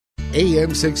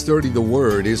AM 630 The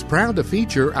Word is proud to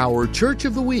feature our Church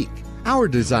of the Week. Our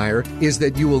desire is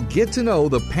that you will get to know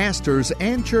the pastors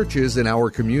and churches in our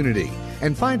community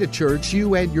and find a church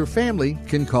you and your family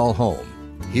can call home.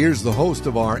 Here's the host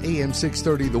of our AM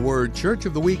 630 The Word Church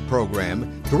of the Week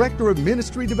program, Director of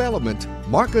Ministry Development,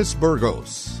 Marcus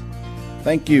Burgos.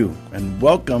 Thank you, and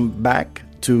welcome back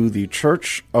to the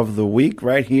Church of the Week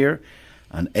right here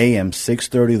on AM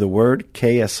 630 The Word,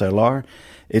 KSLR.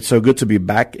 It's so good to be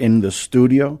back in the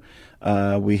studio.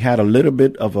 We had a little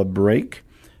bit of a break,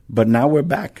 but now we're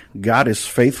back. God is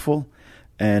faithful,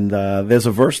 and there's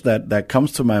a verse that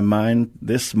comes to my mind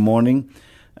this morning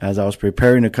as I was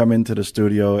preparing to come into the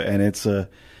studio, and it's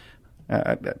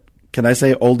can I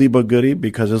say oldie but goodie?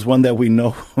 Because it's one that we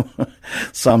know.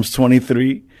 Psalms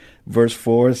 23, verse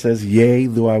 4 says, "Yea,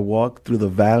 though I walk through the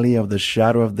valley of the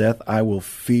shadow of death, I will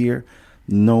fear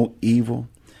no evil,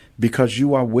 because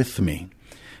you are with me."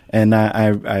 And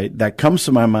I that comes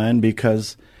to my mind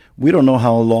because we don't know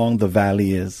how long the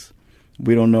valley is.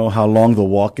 We don't know how long the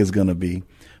walk is going to be.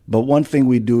 But one thing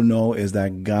we do know is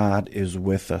that God is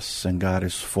with us and God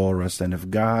is for us. And if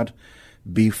God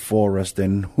be for us,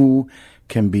 then who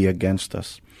can be against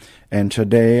us? And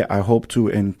today I hope to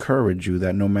encourage you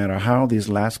that no matter how these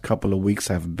last couple of weeks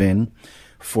have been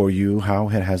for you, how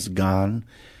it has gone,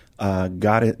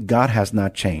 God has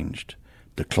not changed.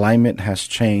 The climate has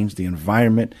changed. The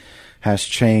environment has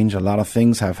changed. A lot of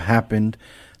things have happened.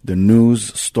 The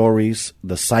news stories,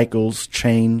 the cycles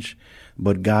change,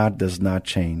 but God does not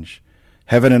change.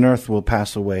 Heaven and earth will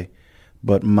pass away,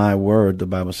 but my word, the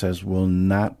Bible says, will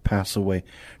not pass away.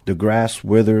 The grass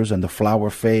withers and the flower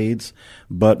fades,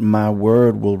 but my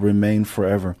word will remain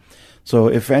forever. So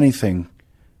if anything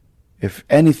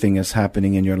is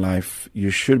happening in your life,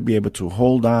 you should be able to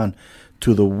hold on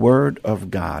to the word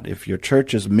of God. If your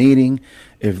church is meeting,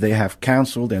 if they have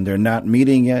canceled and they're not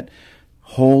meeting yet,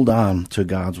 hold on to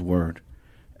God's word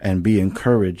and be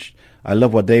encouraged. I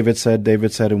love what David said.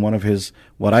 David said in one of his,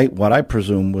 what I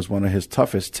presume was one of his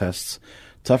toughest tests,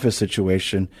 toughest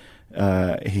situation,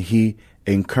 he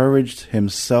encouraged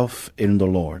himself in the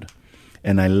Lord.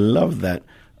 And I love that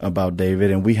about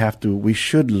David, and we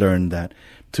should learn that,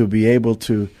 to be able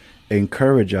to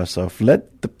encourage ourselves.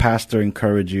 Let the pastor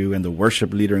encourage you and the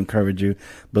worship leader encourage you,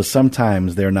 but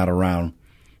sometimes they're not around.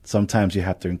 Sometimes you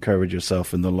have to encourage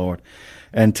yourself in the Lord.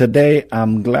 And today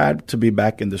I'm glad to be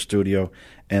back in the studio,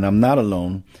 and I'm not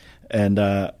alone. And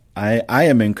I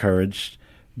am encouraged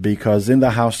because in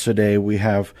the house today we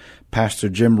have Pastor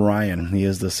Jim Ryan. He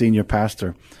is the senior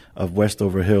pastor of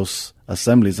Westover Hills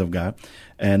Assemblies of God.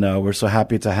 And we're so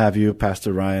happy to have you,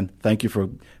 Pastor Ryan. Thank you for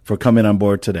coming on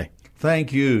board today.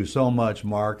 Thank you so much,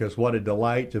 Marcus. What a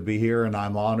delight to be here, and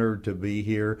I'm honored to be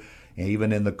here. And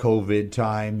even in the COVID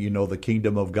time, the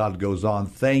kingdom of God goes on.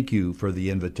 Thank you for the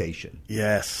invitation.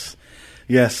 Yes.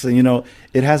 And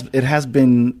it has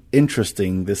been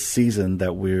interesting this season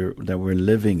that we're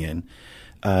living in.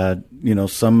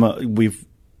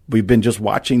 We've been just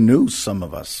watching news. Some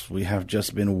of us, we have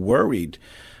just been worried.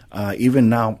 Even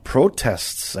now,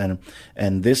 protests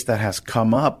and this that has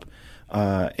come up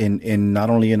in not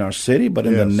only in our city but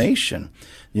in the nation.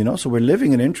 So we're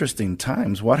living in interesting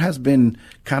times. What has been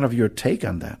kind of your take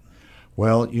on that?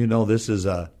 Well, this is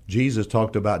Jesus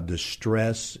talked about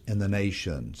distress in the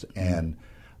nations, and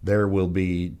there will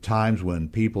be times when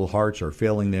people's hearts are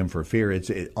failing them for fear.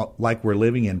 It's like we're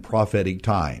living in prophetic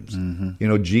times.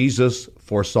 Mm-hmm. Jesus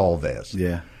foresaw this.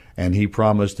 Yeah. And he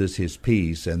promised us his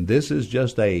peace. And this is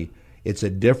just it's a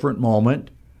different moment.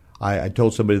 I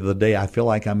told somebody the other day, I feel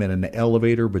like I'm in an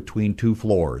elevator between two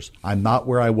floors. I'm not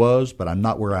where I was, but I'm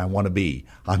not where I want to be.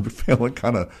 I'm feeling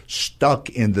kind of stuck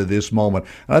into this moment.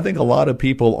 And I think a lot of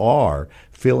people are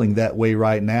feeling that way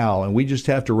right now. And we just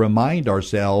have to remind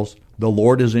ourselves the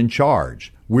Lord is in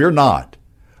charge. We're not,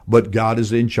 but God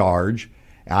is in charge.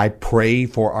 I pray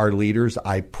for our leaders.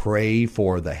 I pray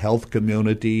for the health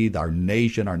community, our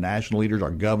nation, our national leaders,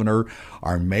 our governor,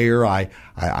 our mayor.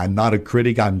 I'm not a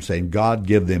critic. I'm saying, God,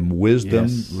 give them wisdom.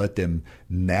 Yes. Let them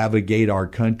navigate our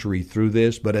country through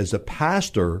this. But as a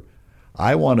pastor,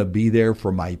 I want to be there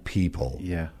for my people.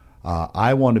 Yeah.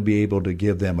 I want to be able to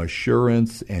give them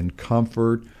assurance and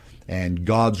comfort and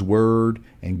God's word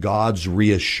and God's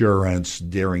reassurance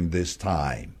during this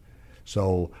time.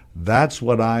 So that's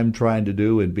what I'm trying to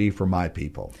do and be for my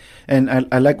people. And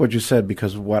I like what you said,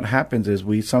 because what happens is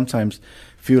we sometimes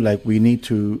feel like we need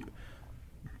to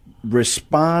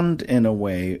respond in a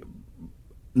way,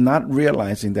 not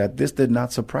realizing that this did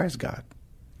not surprise God.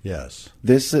 Yes.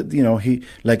 This, he,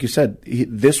 like you said,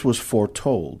 this was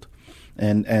foretold.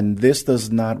 And this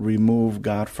does not remove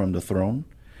God from the throne.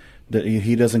 that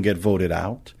he doesn't get voted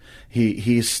out.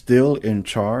 He's still in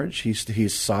charge.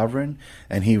 He's sovereign,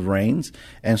 and he reigns.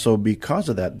 And so because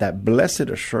of that blessed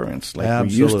assurance, like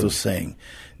Absolutely. we used to sing,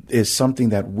 is something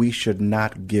that we should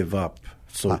not give up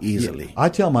so easily. I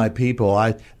tell my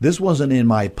people, this wasn't in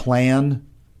my plan,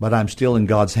 but I'm still in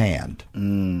God's hand.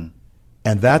 And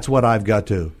that's what I've got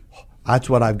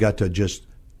to just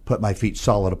put my feet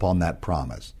solid upon that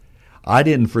promise. I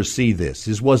didn't foresee this.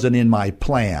 This wasn't in my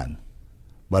plan,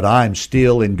 but I'm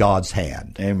still in God's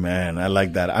hand. Amen. I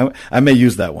like that. I may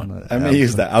use that one. I may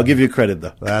use that. I'll give you credit,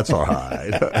 though. That's all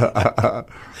right.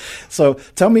 So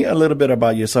tell me a little bit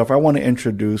about yourself. I want to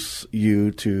introduce you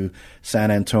to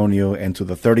San Antonio and to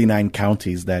the 39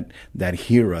 counties that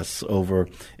hear us over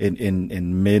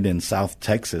in mid and South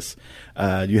Texas.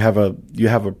 You have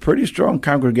a pretty strong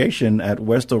congregation at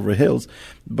Westover Hills,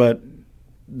 but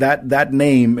that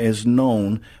name is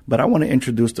known, but I want to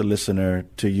introduce the listener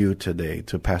to you today,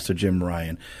 to Pastor Jim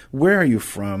Ryan. Where are you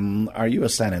from? Are you a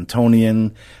San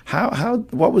Antonian?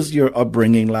 What was your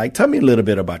upbringing like? Tell me a little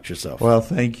bit about yourself. Well,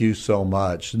 thank you so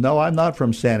much. No, I'm not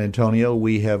from San Antonio.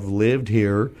 We have lived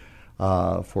here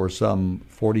for some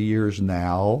 40 years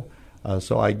now.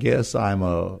 So I guess I'm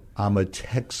a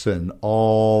Texan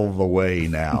all the way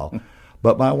now.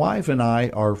 But my wife and I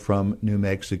are from New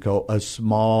Mexico, a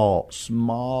small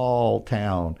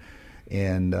town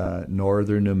in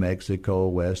northern New Mexico,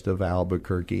 west of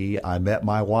Albuquerque. I met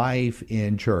my wife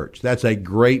in church. That's a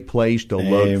great place to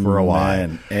look for a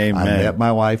wife. Amen. I met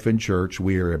my wife in church.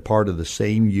 We are a part of the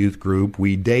same youth group.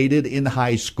 We dated in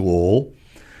high school.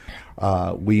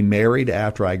 We married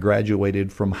after I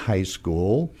graduated from high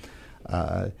school.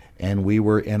 And we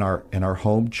were in our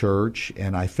home church,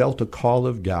 and I felt a call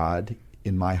of God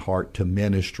in my heart to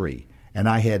ministry. And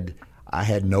I had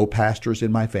no pastors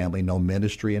in my family, no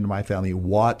ministry in my family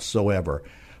whatsoever.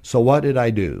 So what did I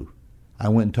do? I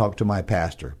went and talked to my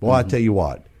pastor. Well, I tell you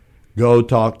what, go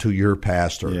talk to your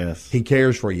pastor. Yes. He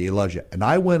cares for you. He loves you. And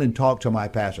I went and talked to my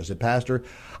pastor. I said, Pastor,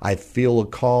 I feel a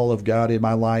call of God in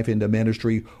my life into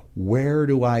ministry. Where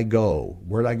do I go?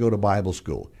 Where do I go to Bible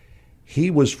school? He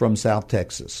was from South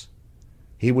Texas.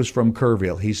 He was from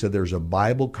Kerrville. He said there's a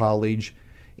Bible college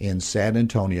in San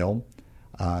Antonio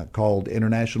called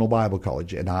International Bible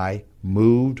College. And I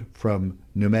moved from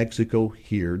New Mexico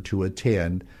here to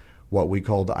attend what we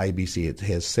call the IBC. It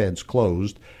has since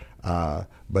closed.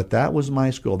 But that was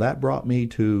my school. That brought me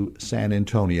to San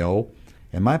Antonio.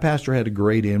 And my pastor had a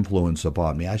great influence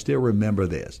upon me. I still remember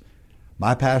this.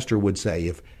 My pastor would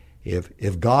say,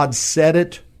 if God said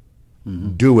it,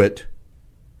 do it.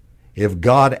 If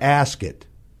God asks it,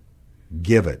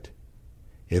 give it.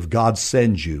 If God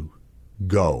sends you,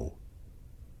 go.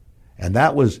 And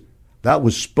that was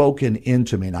spoken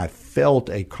into me, and I felt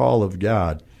a call of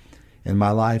God in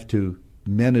my life to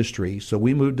ministry. So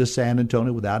we moved to San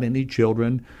Antonio without any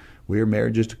children. We were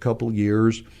married just a couple of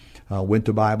years, went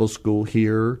to Bible school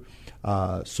here,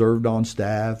 served on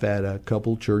staff at a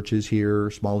couple churches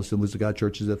here, small Assemblies of God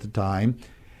churches at the time.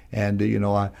 And,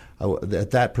 I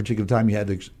at that particular time, you had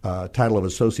the title of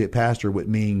associate pastor, which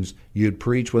means you'd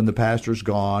preach when the pastor's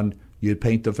gone, you'd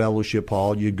paint the fellowship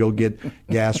hall, you'd go get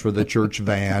gas for the church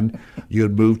van,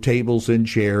 you'd move tables and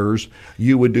chairs,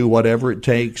 you would do whatever it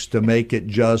takes to make it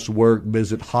just work,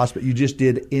 visit hospital. You just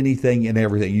did anything and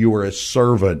everything. You were a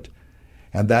servant.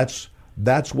 And that's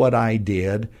what I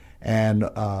did. And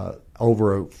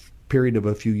over a period of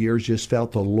a few years, just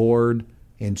felt the Lord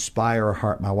inspire our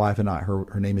heart. My wife and I,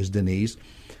 her name is Denise,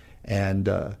 and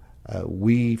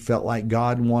we felt like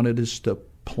God wanted us to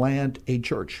plant a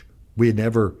church. We had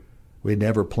never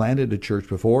planted a church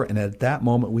before, and at that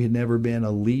moment we had never been a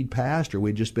lead pastor.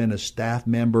 We'd just been a staff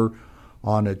member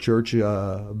on a church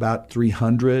about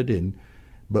 300,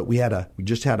 but we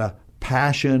just had a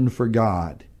passion for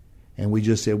God, and we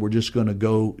just said we're just going to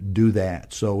go do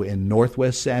that. So in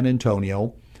Northwest San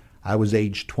Antonio, I was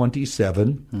age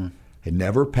 27. Had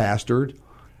never pastored,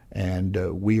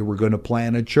 and we were going to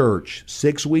plant a church.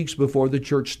 6 weeks before the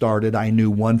church started, I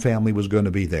knew one family was going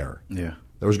to be there. Yeah,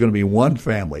 there was going to be one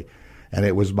family, and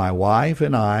it was my wife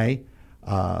and I.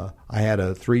 I had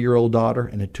a 3-year-old daughter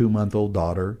and a 2-month-old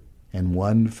daughter, and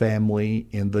one family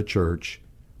in the church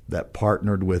that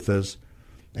partnered with us,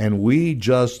 and we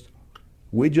just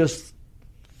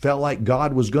felt like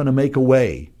God was going to make a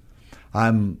way.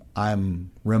 I'm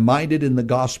reminded in the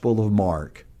Gospel of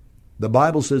Mark. The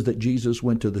Bible says that Jesus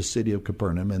went to the city of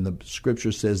Capernaum, and the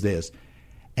scripture says this,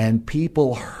 and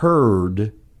people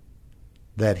heard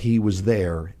that he was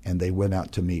there, and they went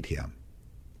out to meet him.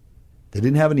 They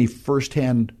didn't have any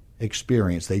firsthand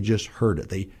experience. They just heard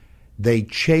it. They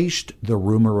chased the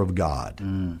rumor of God.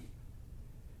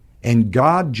 And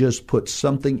God just put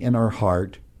something in our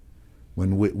heart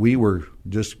when we were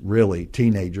just really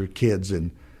teenager kids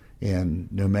in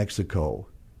New Mexico,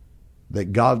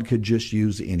 that God could just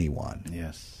use anyone.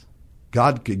 Yes.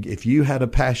 God could, if you had a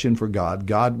passion for God,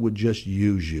 God would just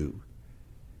use you.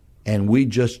 And we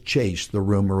just chase the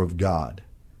rumor of God.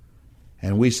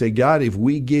 And we say, God, if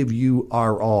we give you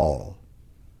our all,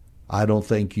 I don't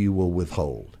think you will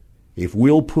withhold. If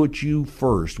we'll put you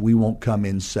first, we won't come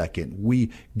in second.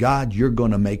 God, you're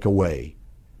going to make a way.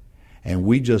 And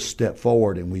we just stepped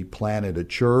forward and we planted a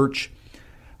church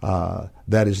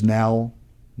that is now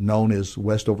known as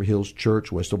Westover Hills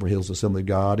Church, Westover Hills Assembly of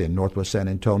God in Northwest San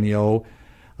Antonio.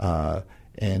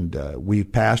 And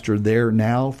we've pastored there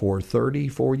now for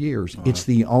 34 years. Wow. It's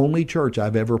the only church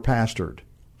I've ever pastored.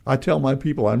 I tell my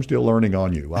people, I'm still learning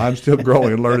on you. I'm still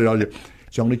growing and learning on you.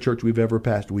 It's the only church we've ever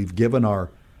pastored. We've given our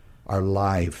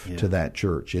life to that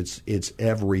church. It's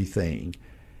everything.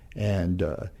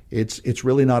 And it's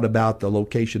really not about the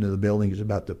location of the building. It's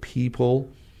about the people.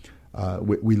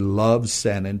 We love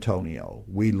San Antonio.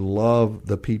 We love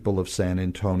the people of San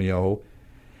Antonio.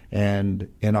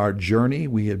 And in our journey,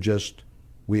 we have just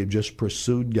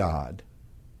pursued God.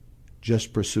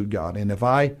 Just pursued God. And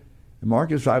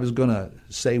Marcus, if I was going to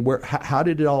say how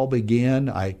did it all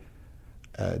begin?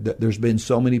 There's been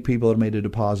so many people that have made a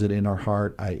deposit in our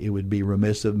heart. It would be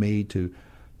remiss of me to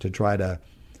try to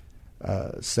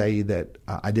say that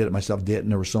I did it myself. Didn't.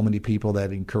 There were so many people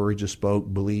that encouraged us,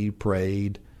 spoke, believed,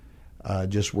 prayed,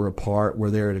 just were a part.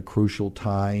 Were there at a crucial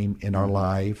time in our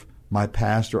life. My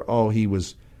pastor, he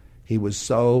was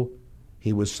so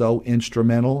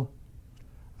instrumental.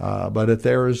 But if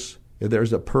there's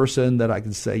a person that I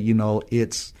can say,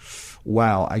 it's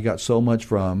wow, I got so much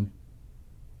from.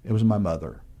 It was my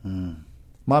mother.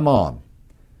 My mom.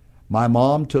 My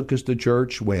mom took us to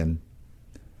church when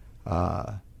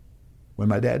my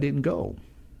dad didn't go.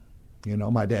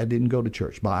 My dad didn't go to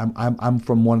church. I'm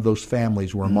from one of those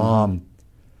families where mom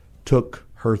took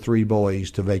her 3 boys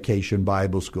to vacation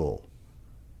Bible school,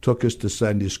 took us to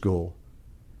Sunday school,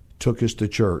 took us to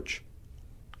church.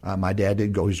 My dad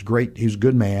didn't go. He's great. He's a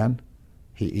good man.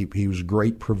 He was a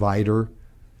great provider,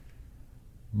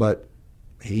 but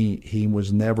he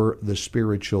was never the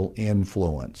spiritual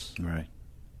influence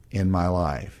in my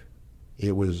life.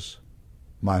 It was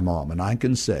my mom. And I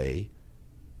can say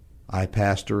I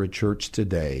pastor a church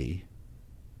today.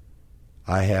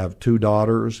 I have 2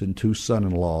 daughters and 2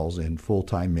 son-in-laws in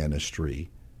full-time ministry.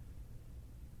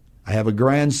 I have a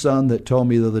grandson that told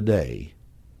me the other day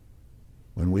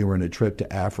when we were on a trip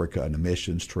to Africa, on a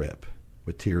missions trip,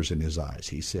 with tears in his eyes.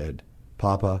 He said,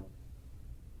 Papa,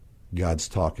 God's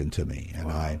talking to me,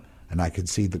 and I could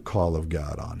see the call of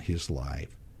God on his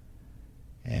life.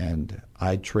 And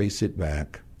I trace it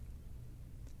back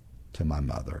to my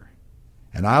mother.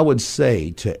 And I would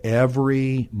say to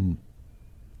every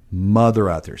mother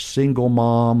out there, single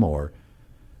mom or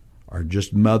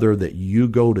just mother, that you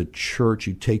go to church,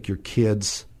 you take your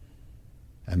kids,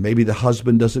 and maybe the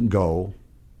husband doesn't go,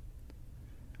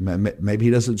 maybe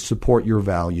he doesn't support your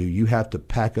value. You have to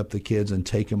pack up the kids and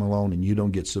take them alone, and you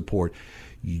don't get support.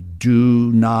 You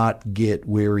do not get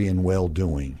weary in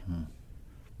well-doing.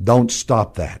 Don't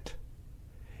stop that.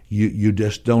 You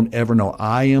just don't ever know.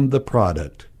 I am the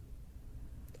product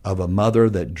of a mother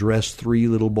that dressed 3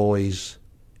 little boys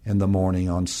in the morning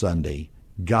on Sunday,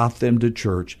 got them to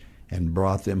church, and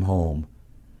brought them home.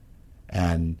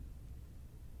 And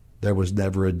there was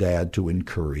never a dad to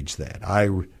encourage that.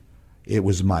 It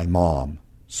was my mom.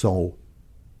 So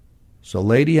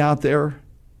lady out there,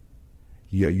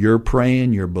 you're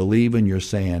praying, you're believing, you're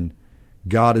saying,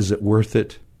 God, is it worth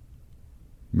it?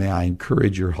 May I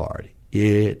encourage your heart.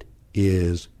 It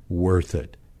is worth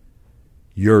it.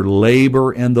 Your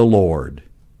labor in the Lord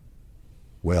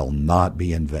will not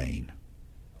be in vain.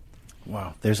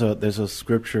 Wow. There's a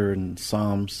scripture in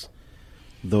Psalms,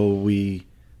 though we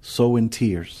sow in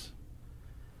tears,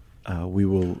 we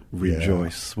will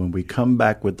rejoice when we come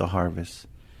back with the harvest.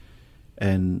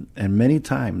 And many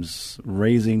times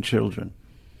raising children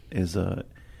it's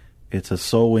a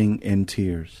sowing in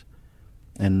tears.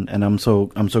 And I'm so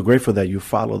grateful that you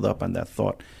followed up on that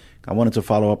thought. I wanted to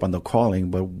follow up on the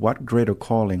calling, but what greater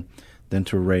calling than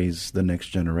to raise the next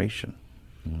generation?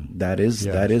 That is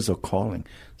a calling.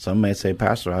 Some may say,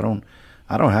 Pastor, I don't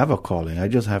have a calling. I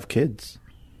just have kids.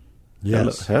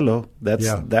 Yes. Hello.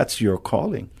 That's your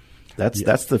calling.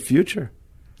 That's the future.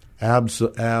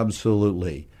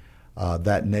 Absolutely.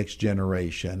 That next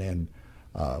generation, and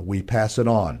we pass it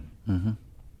on. Mm-hmm.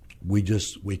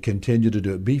 We continue to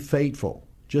do it. Be faithful.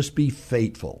 Just be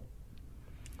faithful.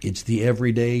 It's the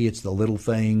everyday. It's the little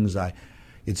things.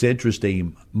 it's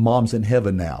interesting. Mom's in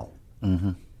heaven now.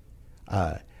 Mm-hmm.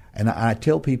 And I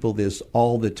tell people this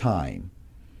all the time,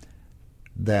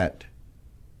 that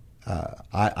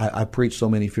I preached so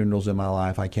many funerals in my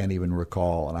life I can't even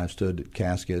recall, and I've stood at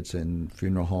caskets and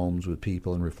funeral homes with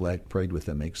people and prayed with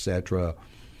them, etc.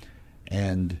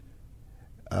 And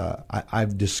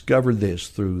I've discovered this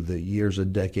through the years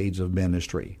and decades of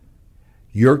ministry.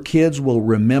 Your kids will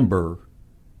remember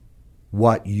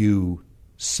what you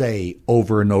say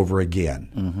over and over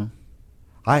again. Mm-hmm.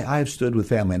 I've stood with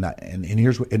family,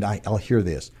 and I'll hear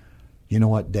this. You know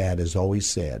what Dad has always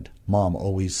said, Mom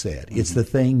always said. Mm-hmm. It's the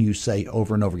thing you say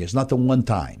over and over again. It's not the one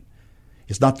time.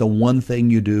 It's not the one thing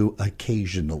you do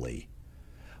occasionally.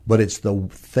 But it's the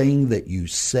thing that you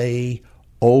say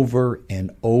over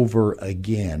and over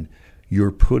again.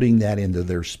 You're putting that into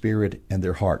their spirit and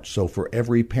their heart. So for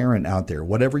every parent out there,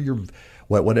 whatever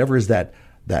is that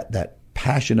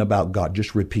passion about God,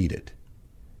 just repeat it.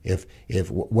 If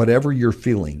whatever you're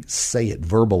feeling, say it,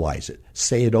 verbalize it,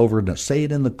 say it over, say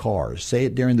it in the car, say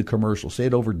it during the commercial, say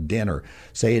it over dinner,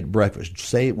 say it at breakfast,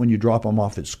 say it when you drop them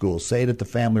off at school, say it at the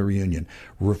family reunion,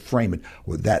 reframe it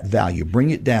with that value, bring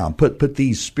it down, put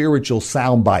these spiritual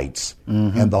sound bites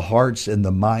in the hearts and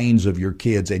the minds of your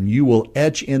kids, and you will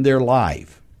etch in their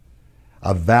life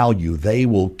a value they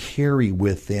will carry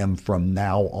with them from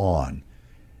now on.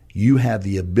 You have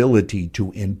the ability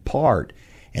to impart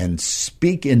and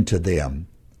speak into them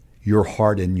your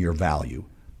heart and your value.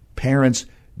 Parents,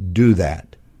 do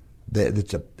that.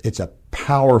 It's a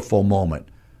powerful moment.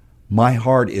 My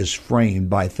heart is framed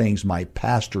by things my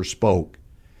pastor spoke,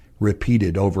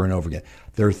 repeated over and over again.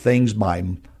 There are things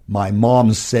my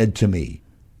mom said to me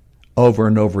over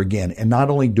and over again. And not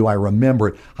only do I remember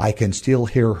it, I can still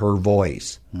hear her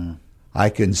voice. I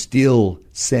can still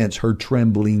sense her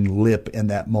trembling lip in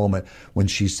that moment when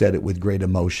she said it with great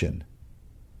emotion.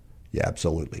 Yeah,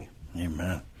 absolutely.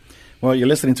 Amen. Well, you're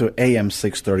listening to AM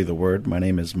 630 The Word. My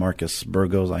name is Marcus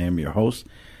Burgos. I am your host,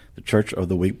 the Church of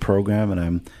the Week program, and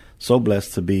I'm so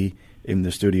blessed to be in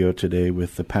the studio today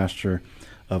with the pastor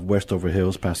of Westover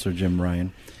Hills, Pastor Jim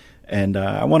Ryan. And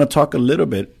I want to talk a little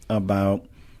bit about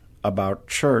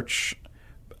church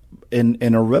in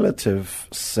a relative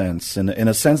sense, in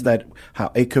a sense that how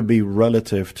it could be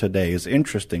relative today. It's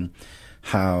interesting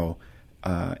how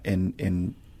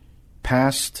in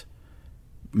past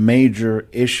major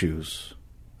issues,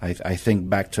 I think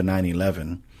back to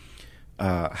 9/11,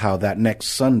 how that next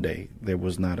Sunday there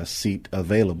was not a seat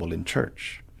available in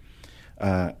church.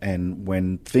 And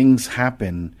when things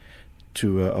happen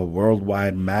to a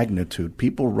worldwide magnitude,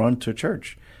 people run to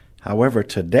church. However,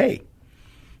 today,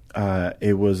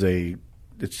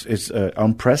 it's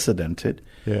unprecedented.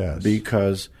 Yes.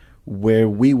 Because where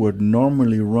we would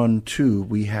normally run to,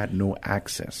 we had no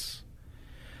access.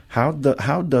 How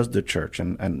does the church,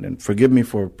 and forgive me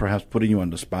for perhaps putting you on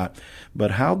the spot,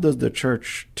 but how does the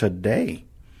church today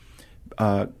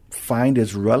find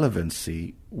its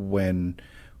relevancy when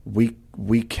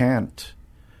we can't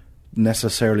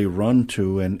necessarily run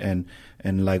to and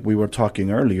like we were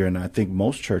talking earlier, and I think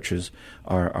most churches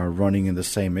are running in the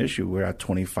same issue. We're at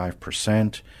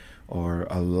 25%, or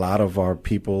a lot of our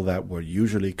people that would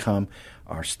usually come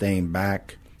are staying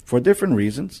back for different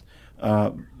reasons.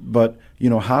 But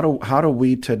how do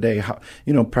we today?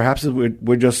 Perhaps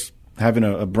we're just having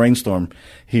a brainstorm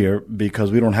here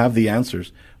because we don't have the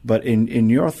answers. But in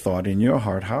your thought, in your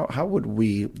heart, how would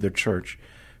we, the church,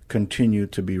 continue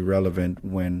to be relevant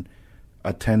when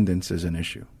attendance is an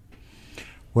issue?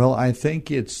 Well, I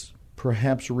think it's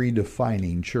perhaps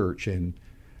redefining church, and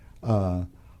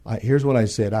here's what I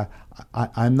said.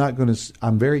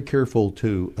 I'm very careful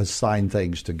to assign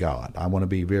things to God. I want to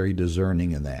be very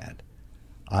discerning in that.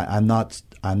 I'm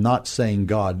not saying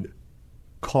God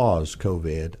caused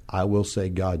COVID. I will say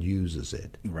God uses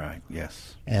it. Right.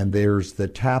 Yes. And there's the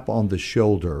tap on the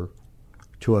shoulder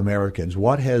to Americans.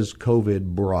 What has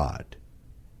COVID brought?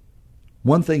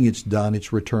 One thing it's done,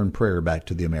 it's returned prayer back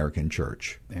to the American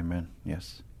church. Amen.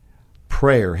 Yes.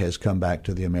 Prayer has come back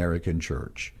to the American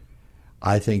church.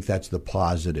 I think that's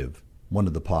one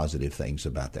of the positive things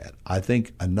about that. I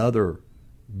think another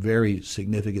very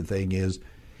significant thing is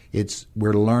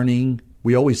we're learning.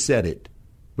 We always said it,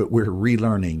 but we're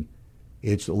relearning.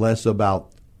 It's less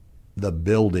about the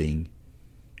building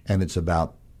and it's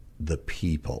about the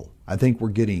people. I think we're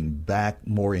getting back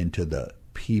more into the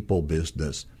people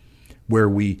business, where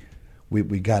we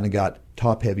kind of got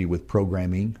top heavy with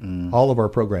programming. All of our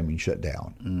programming shut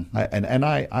down.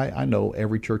 I know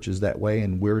every church is that way,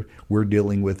 and we're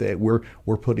dealing with it.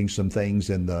 We're putting some things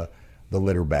in the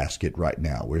litter basket right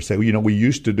now. We're saying, we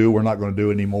used to do, we're not going to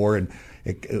do anymore, and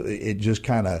it just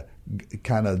kind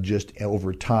of just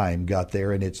over time got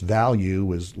there, and its value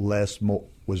was less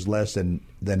than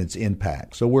its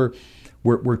impact. So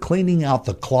we're cleaning out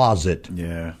the closet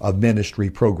of ministry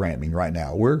programming right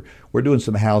now. We're doing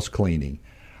some house cleaning.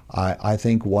 I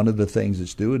think one of the things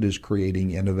that's doing is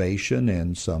creating innovation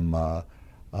and some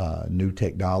new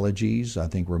technologies. I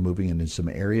think we're moving into some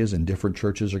areas, and different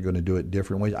churches are going to do it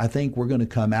different ways. I think we're going to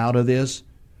come out of this.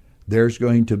 There's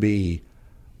going to be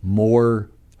more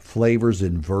flavors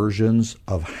and versions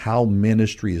of how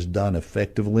ministry is done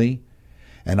effectively.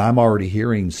 And I'm already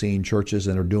seeing churches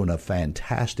that are doing a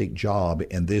fantastic job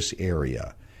in this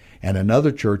area. And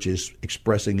another church is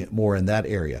expressing it more in that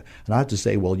area. And I have to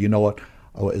say, well, you know what?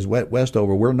 As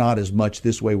Westover, we're not as much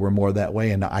this way, we're more that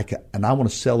way. And I want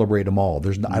to celebrate them all.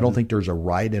 I don't think there's a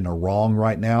right and a wrong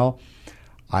right now.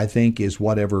 I think is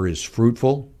whatever is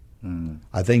fruitful.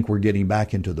 I think we're getting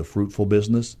back into the fruitful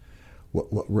business.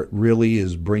 What really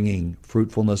is bringing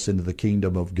fruitfulness into the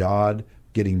kingdom of God,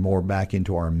 getting more back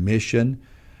into our mission.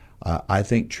 I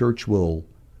think church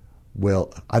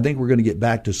I think we're going to get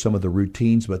back to some of the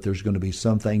routines, but there's going to be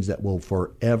some things that will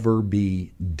forever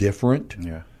be different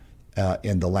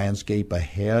in the landscape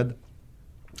ahead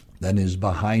than is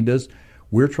behind us.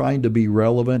 We're trying to be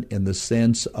relevant in the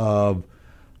sense of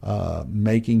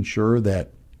making sure that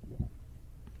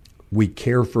we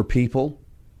care for people.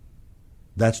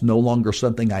 That's no longer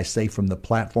something I say from the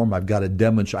platform. I've got to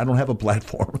demonstrate. I don't have a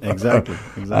platform. Exactly.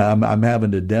 I'm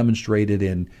having to demonstrate it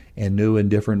in new and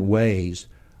different ways.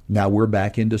 Now we're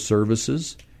back into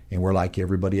services, and we're like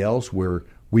everybody else.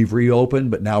 We've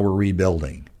reopened, but now we're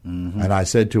rebuilding. And I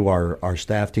said to our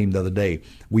staff team the other day,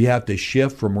 we have to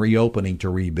shift from reopening to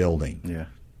rebuilding. Yeah.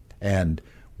 And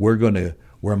we're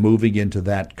moving into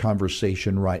that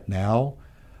conversation right now.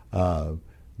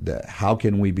 How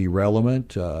can we be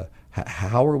relevant?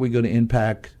 How are we going to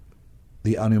impact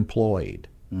the unemployed?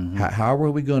 How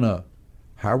are we going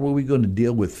to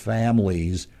deal with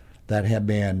families that have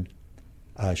been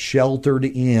sheltered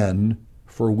in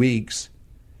for weeks,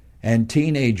 and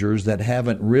teenagers that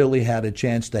haven't really had a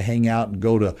chance to hang out and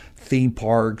go to theme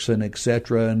parks and et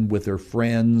cetera, and with their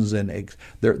friends, and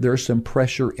there's some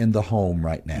pressure in the home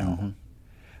right now.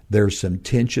 There's some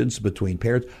tensions between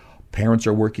parents. Parents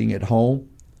are working at home.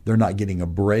 They're not getting a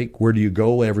break. Where do you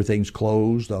go? Everything's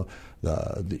closed.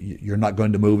 You're not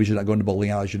going to movies. You're not going to bowling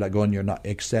alleys. You're not,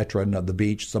 et cetera. And the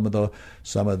beach. Some of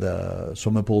the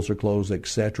swimming pools are closed, et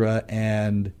cetera.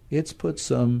 And it's put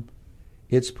some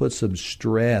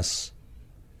stress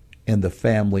in the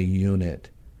family unit.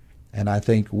 And I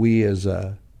think we as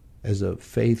a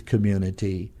faith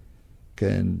community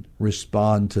can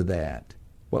respond to that.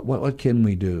 What can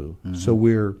we do? So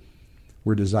we're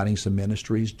designing some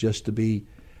ministries just to be.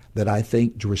 That I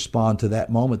think to respond to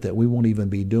that moment that we won't even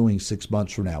be doing 6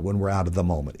 months from now when we're out of the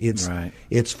moment.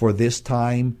 It's for this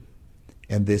time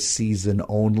and this season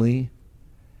only.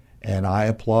 And I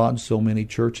applaud so many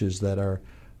churches that are,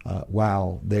 I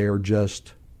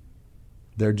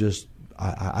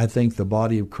think the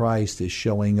body of Christ is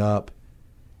showing up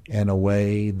in a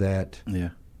way that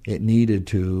it needed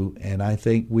to. And I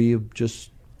think we have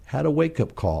just had a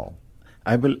wake-up call.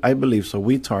 I believe so.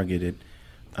 We targeted...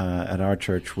 at our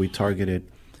church, we targeted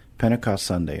Pentecost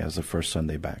Sunday as the first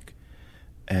Sunday back.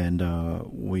 And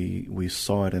we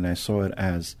saw it, and I saw it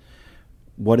as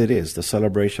what it is, the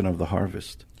celebration of the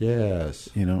harvest. Yes.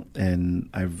 And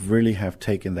I really have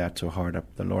taken that to heart.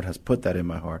 The Lord has put that in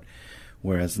my heart.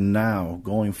 Whereas now,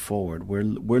 going forward, we're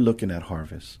looking at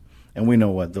harvest. And we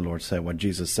know what the Lord said, what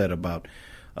Jesus said about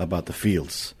the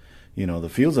fields. The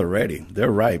fields are ready. They're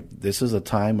ripe. This is a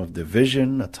time of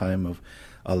division, a time of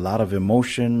a lot of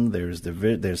emotion,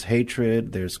 there's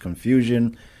hatred, there's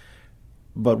confusion,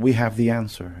 but we have the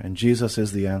answer, and Jesus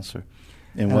is the answer.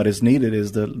 And what is needed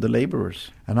is the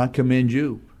laborers. And I commend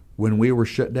you. When we were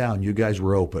shut down, you guys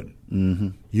were open.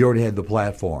 You already had the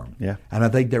platform. Yeah. And I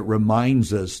think that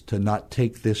reminds us to not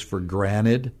take this for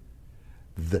granted.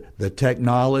 The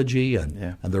technology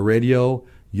and the radio,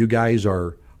 you guys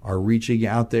are reaching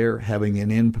out there, having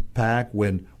an impact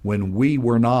when we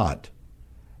were not.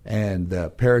 And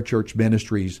the parachurch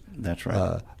ministries, that's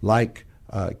right, like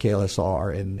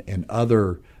KLSR and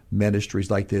other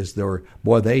ministries like this,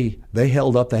 they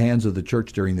held up the hands of the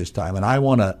church during this time, and I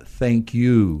want to thank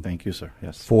you, sir,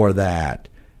 yes, for that,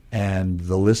 and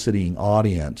the listening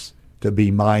audience to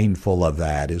be mindful of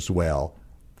that as well.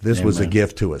 This Amen. Was a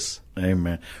gift to us.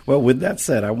 Amen. Well, with that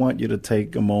said, I want you to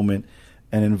take a moment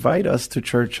and invite us to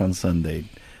church on Sunday.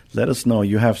 Let us know.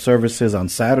 You have services on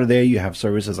Saturday. You have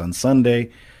services on Sunday.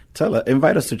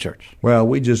 Invite us to church. Well,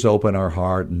 we just open our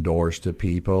heart and doors to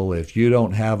people. If you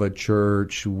don't have a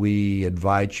church, we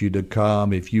invite you to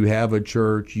come. If you have a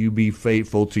church, you be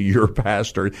faithful to your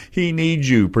pastor. He needs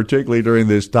you, particularly during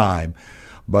this time.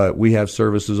 But we have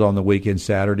services on the weekend,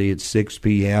 Saturday at 6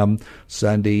 p.m.,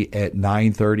 Sunday at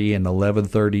 9:30 and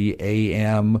 11:30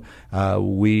 a.m.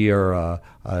 We're a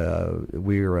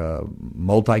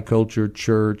multicultural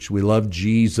church. We love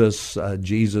Jesus.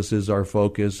 Jesus is our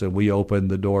focus, and we open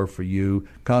the door for you.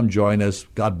 Come join us.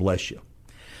 God bless you.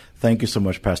 Thank you so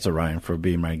much, Pastor Ryan, for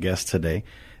being my guest today.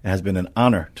 It has been an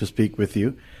honor to speak with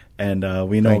you. And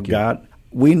we know, God,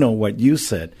 we know what you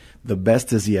said. The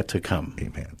best is yet to come.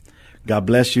 Amen. God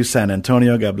bless you, San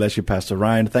Antonio. God bless you, Pastor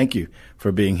Ryan. Thank you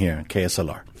for being here on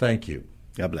KSLR. Thank you.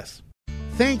 God bless.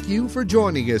 Thank you for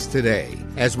joining us today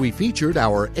as we featured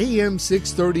our AM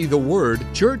 630 The Word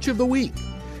Church of the Week.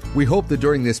 We hope that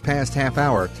during this past half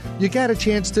hour, you got a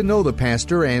chance to know the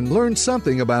pastor and learn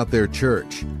something about their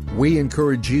church. We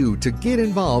encourage you to get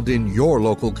involved in your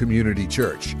local community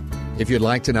church. If you'd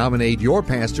like to nominate your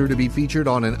pastor to be featured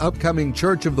on an upcoming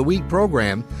Church of the Week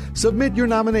program, submit your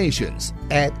nominations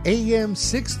at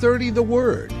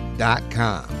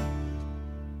am630theword.com.